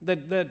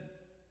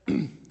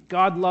 That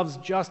God loves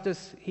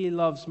justice, He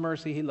loves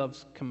mercy, He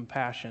loves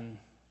compassion.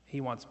 He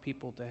wants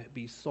people to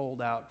be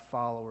sold out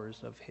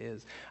followers of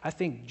His. I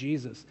think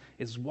Jesus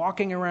is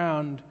walking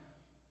around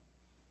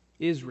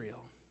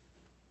Israel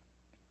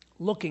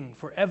looking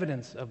for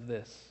evidence of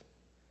this.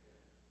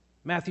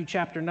 Matthew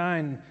chapter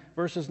 9,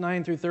 verses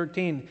 9 through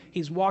 13,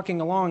 He's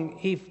walking along.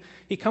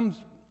 He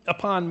comes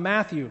upon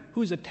Matthew,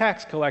 who's a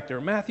tax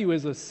collector. Matthew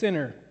is a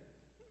sinner.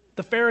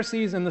 The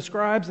Pharisees and the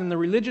scribes and the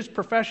religious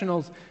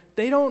professionals,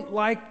 they don't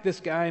like this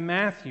guy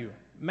Matthew.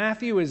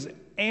 Matthew is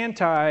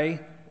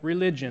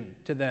anti-religion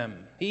to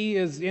them. He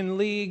is in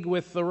league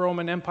with the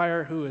Roman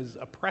Empire who is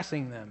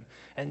oppressing them.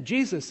 And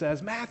Jesus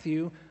says,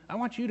 Matthew, I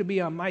want you to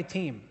be on my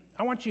team.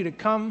 I want you to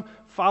come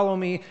follow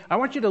me. I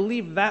want you to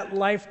leave that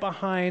life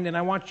behind, and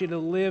I want you to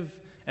live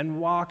and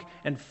walk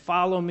and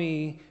follow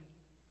me.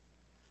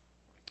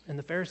 And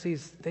the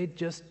Pharisees, they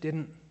just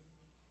didn't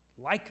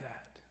like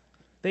that.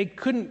 They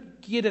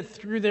couldn't get it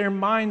through their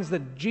minds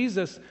that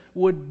Jesus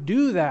would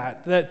do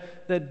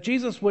that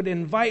Jesus would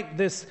invite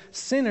this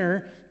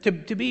sinner to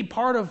be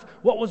part of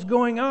what was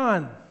going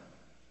on.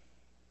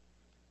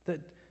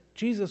 That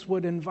Jesus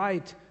would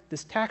invite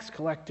this tax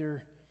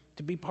collector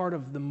to be part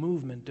of the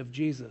movement of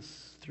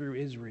Jesus through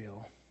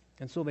Israel.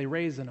 And so they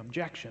raise an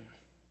objection.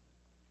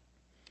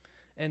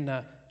 And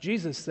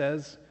Jesus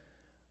says,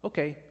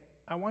 okay,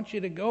 I want you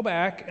to go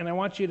back and I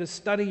want you to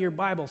study your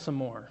Bible some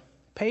more.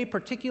 Pay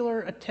particular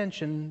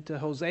attention to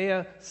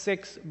Hosea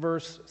 6,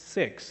 verse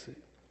 6.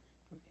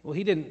 Well,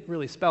 he didn't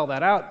really spell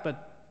that out,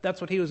 but that's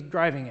what he was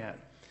driving at.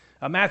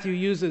 Matthew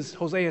uses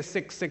Hosea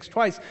 6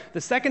 twice. The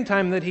second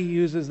time that he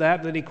uses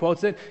that he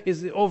quotes it,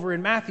 is over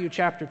in Matthew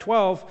chapter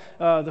 12,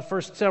 the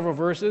first several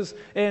verses.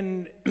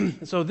 And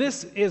so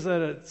this is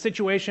a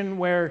situation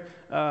where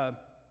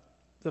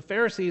the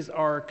Pharisees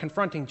are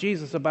confronting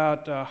Jesus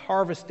about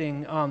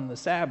harvesting on the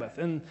Sabbath.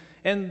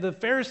 And the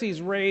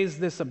Pharisees raise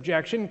this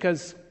objection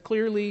because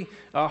clearly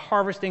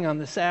harvesting on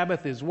the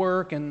Sabbath is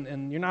work,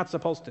 and you're not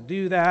supposed to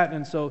do that.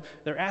 And so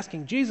they're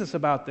asking Jesus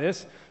about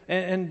this.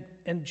 And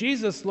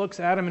Jesus looks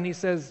at him and he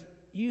says,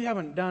 you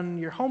haven't done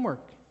your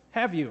homework,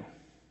 have you?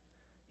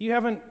 You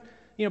haven't,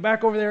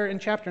 back over there in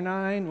chapter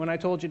 9, when I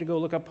told you to go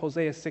look up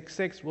Hosea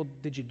 6, well,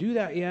 did you do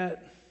that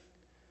yet?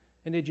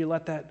 And did you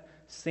let that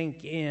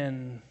sink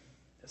in?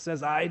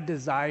 says, I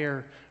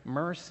desire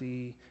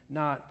mercy,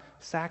 not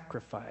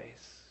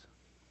sacrifice.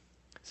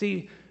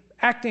 See,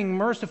 acting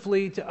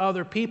mercifully to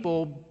other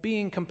people,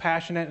 being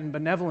compassionate and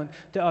benevolent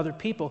to other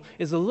people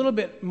is a little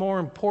bit more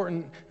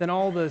important than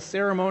all the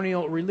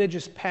ceremonial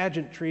religious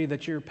pageantry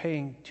that you're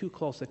paying too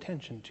close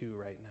attention to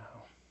right now.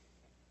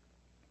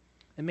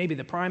 And maybe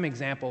the prime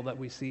example that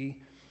we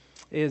see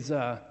is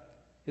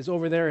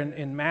over there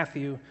in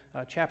Matthew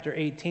chapter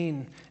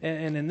 18.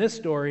 And in this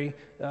story,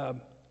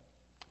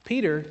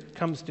 Peter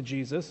comes to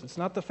Jesus. It's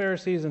not the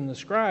Pharisees and the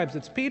scribes.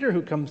 It's Peter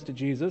who comes to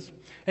Jesus.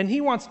 And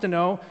he wants to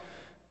know,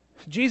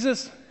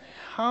 Jesus,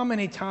 how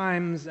many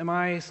times am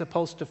I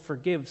supposed to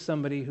forgive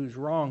somebody who's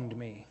wronged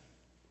me?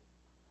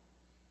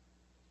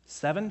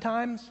 7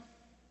 times?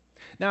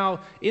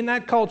 Now, in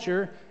that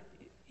culture,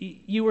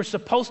 you were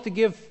supposed to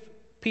give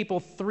people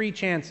 3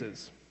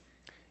 chances.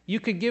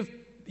 You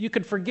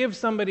could forgive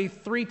somebody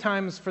 3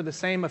 times for the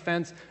same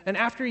offense, and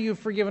after you've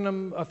forgiven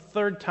them a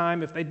 3rd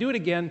time, if they do it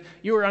again,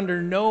 you are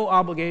under no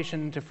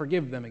obligation to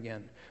forgive them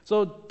again.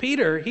 So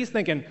Peter, he's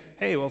thinking,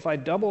 hey, well, if I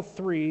double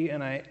 3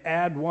 and I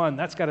add 1,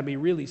 that's got to be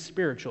really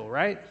spiritual,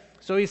 right?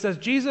 So he says,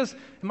 Jesus,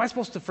 am I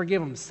supposed to forgive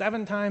them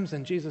 7 times?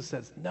 And Jesus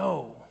says,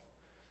 no,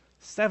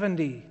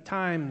 70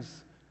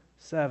 times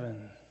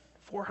 7,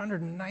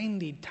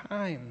 490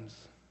 times.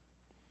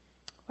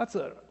 That's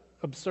an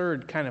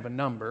absurd kind of a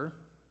number.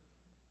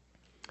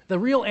 The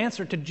real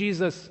answer to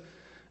Jesus,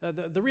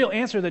 the real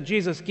answer that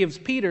Jesus gives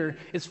Peter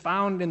is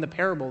found in the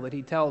parable that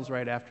he tells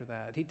right after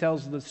that. He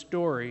tells the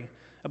story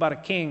about a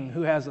king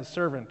who has a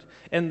servant,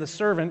 and the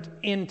servant,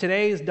 in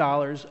today's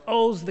dollars,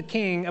 owes the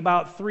king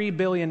about $3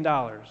 billion.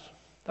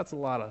 That's a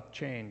lot of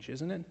change,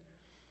 isn't it?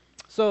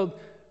 So,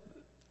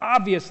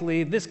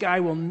 obviously, this guy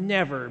will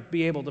never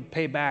be able to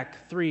pay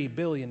back $3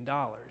 billion.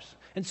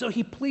 And so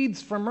he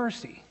pleads for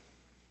mercy.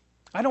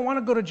 I don't want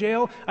to go to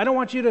jail. I don't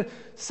want you to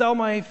sell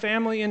my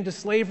family into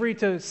slavery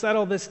to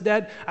settle this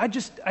debt.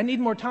 I need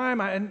more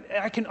time.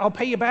 I'll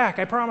pay you back.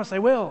 I promise I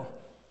will.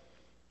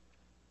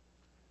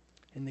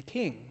 And the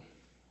king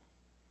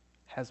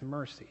has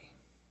mercy.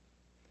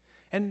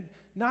 And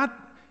not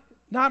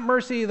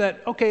mercy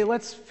that, okay,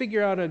 let's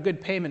figure out a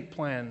good payment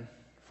plan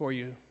for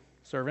you,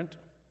 servant.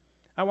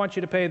 I want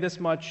you to pay this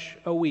much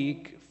a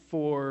week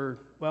for,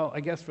 well,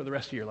 I guess for the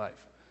rest of your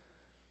life.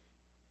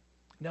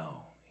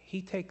 No,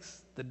 he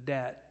takes the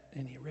debt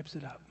and he rips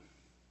it up.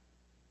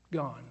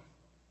 Gone.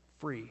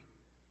 Free.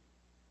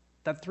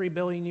 That $3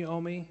 billion you owe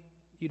me,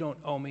 you don't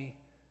owe me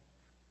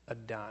a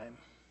dime.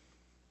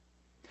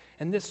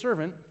 And this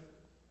servant,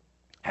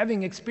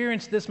 having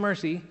experienced this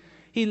mercy,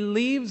 he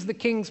leaves the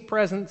king's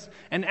presence,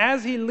 and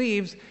as he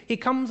leaves, he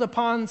comes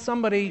upon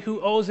somebody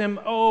who owes him,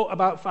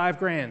 about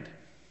 $5,000.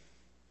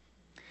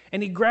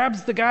 And he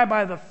grabs the guy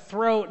by the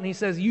throat and he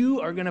says,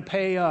 you are going to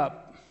pay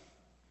up.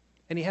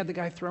 And he had the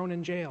guy thrown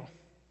in jail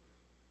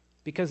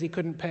because he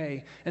couldn't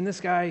pay. And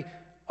this guy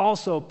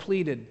also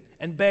pleaded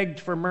and begged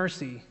for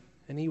mercy,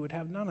 and he would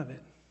have none of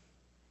it.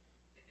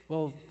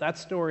 Well, that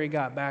story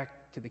got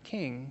back to the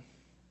king,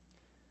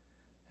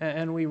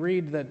 and we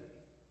read that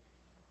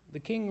the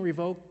king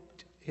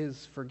revoked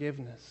his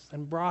forgiveness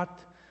and brought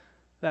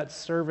that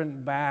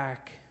servant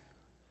back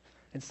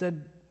and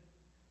said,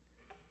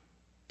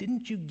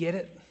 didn't you get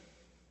it?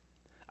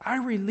 I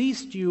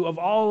released you of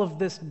all of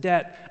this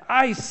debt.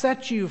 I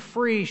set you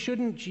free.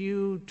 Shouldn't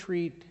you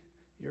treat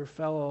your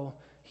fellow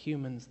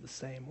humans the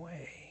same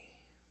way?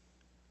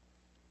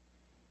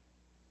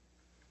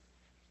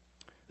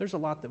 There's a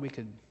lot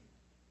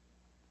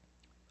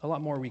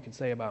more we could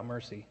say about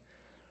mercy.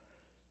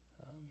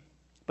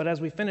 But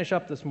as we finish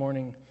up this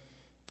morning,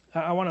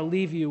 I want to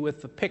leave you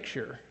with the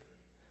picture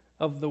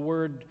of the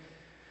word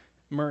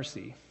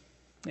mercy.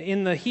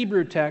 In the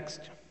Hebrew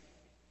text,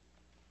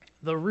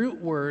 the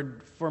root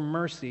word for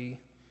mercy,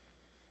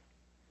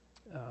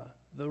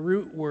 the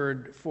root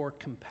word for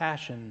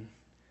compassion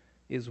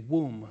is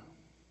womb.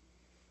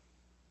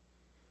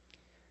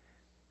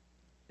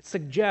 It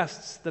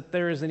suggests that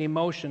there is an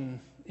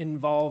emotion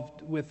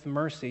involved with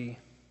mercy,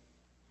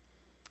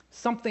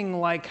 something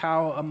like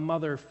how a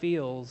mother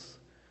feels,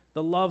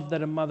 the love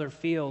that a mother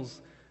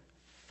feels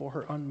for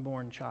her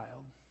unborn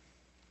child.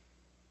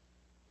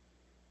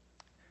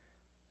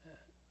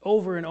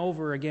 Over and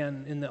over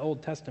again in the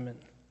Old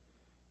Testament,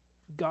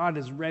 God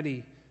is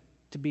ready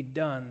to be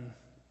done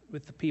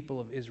with the people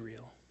of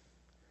Israel.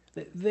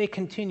 They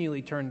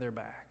continually turned their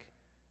back.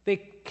 They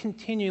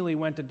continually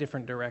went a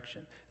different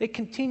direction. They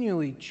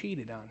continually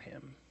cheated on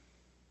him,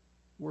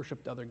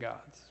 worshiped other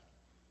gods.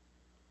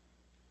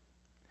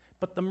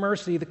 But the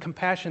mercy, the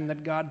compassion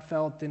that God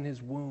felt in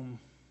his womb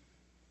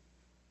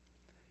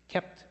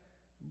kept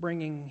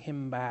bringing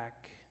him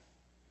back,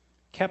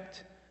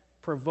 kept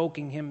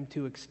provoking him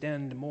to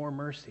extend more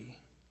mercy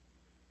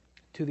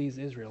to these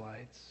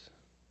Israelites.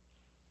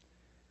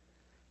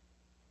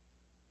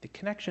 The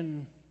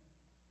connection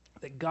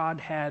that God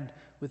had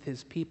with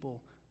his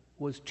people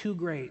was too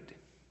great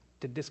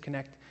to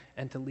disconnect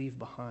and to leave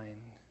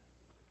behind.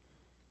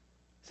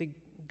 See,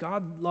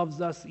 God loves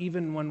us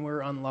even when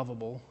we're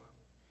unlovable.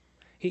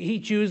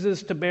 He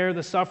chooses to bear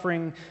the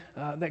suffering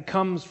that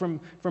comes from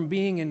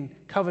being in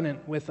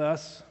covenant with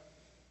us.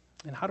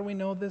 And how do we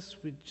know this?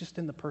 Just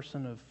in the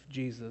person of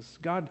Jesus.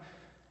 God,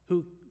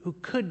 who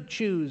could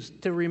choose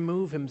to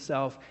remove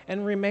himself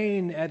and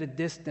remain at a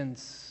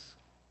distance,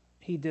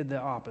 he did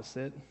the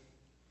opposite.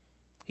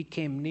 He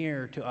came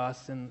near to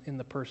us in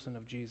the person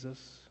of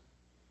Jesus.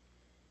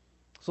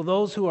 So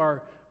those who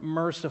are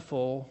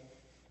merciful,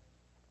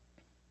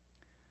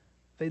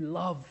 they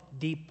love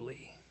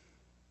deeply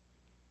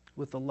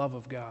with the love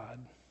of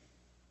God.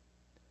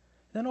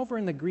 Then over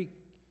in the Greek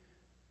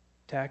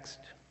text,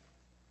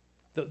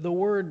 the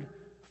word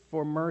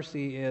for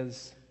mercy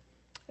is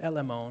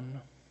elimon.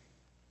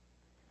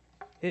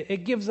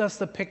 It gives us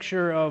the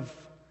picture of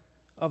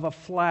a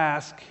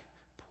flask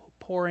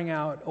pouring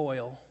out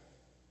oil.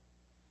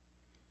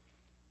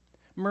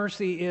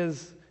 Mercy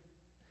is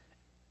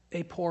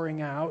a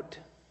pouring out.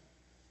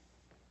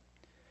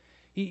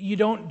 You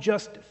don't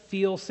just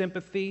feel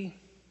sympathy.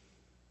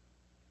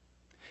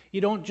 You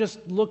don't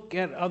just look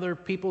at other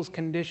people's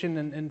condition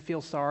and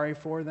feel sorry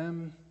for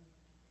them.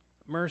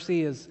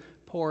 Mercy is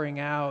pouring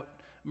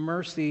out.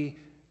 Mercy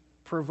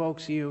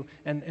provokes you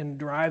and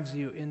drives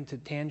you into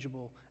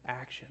tangible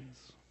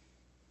actions.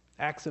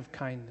 Acts of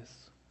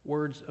kindness,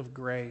 words of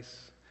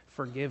grace,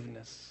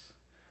 forgiveness,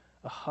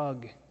 a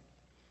hug,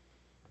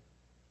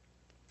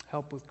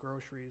 help with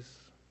groceries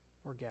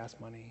or gas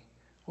money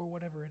or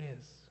whatever it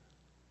is.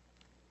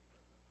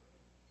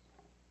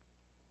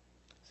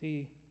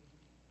 See,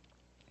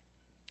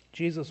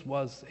 Jesus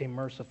was a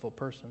merciful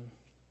person.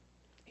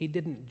 He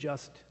didn't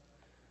just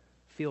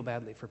feel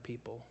badly for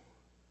people.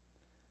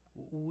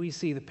 We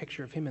see the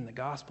picture of him in the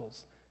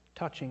Gospels,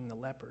 touching the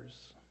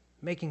lepers,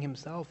 making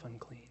himself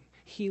unclean,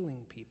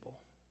 healing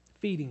people,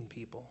 feeding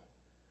people,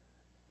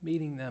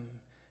 meeting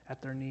them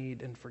at their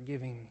need and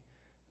forgiving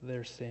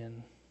their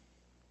sin.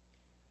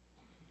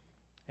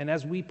 And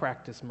as we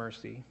practice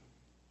mercy,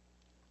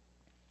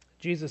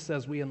 Jesus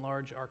says we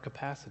enlarge our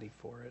capacity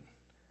for it.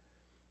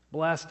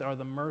 Blessed are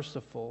the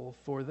merciful,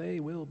 for they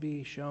will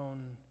be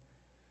shown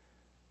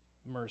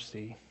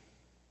mercy.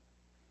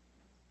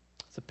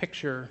 It's a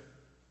picture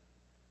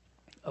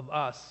of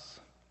us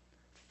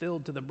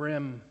filled to the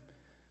brim,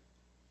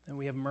 and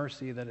we have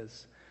mercy that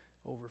is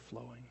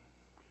overflowing.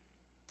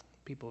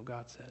 People of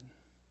God said,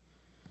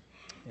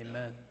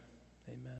 amen. Amen.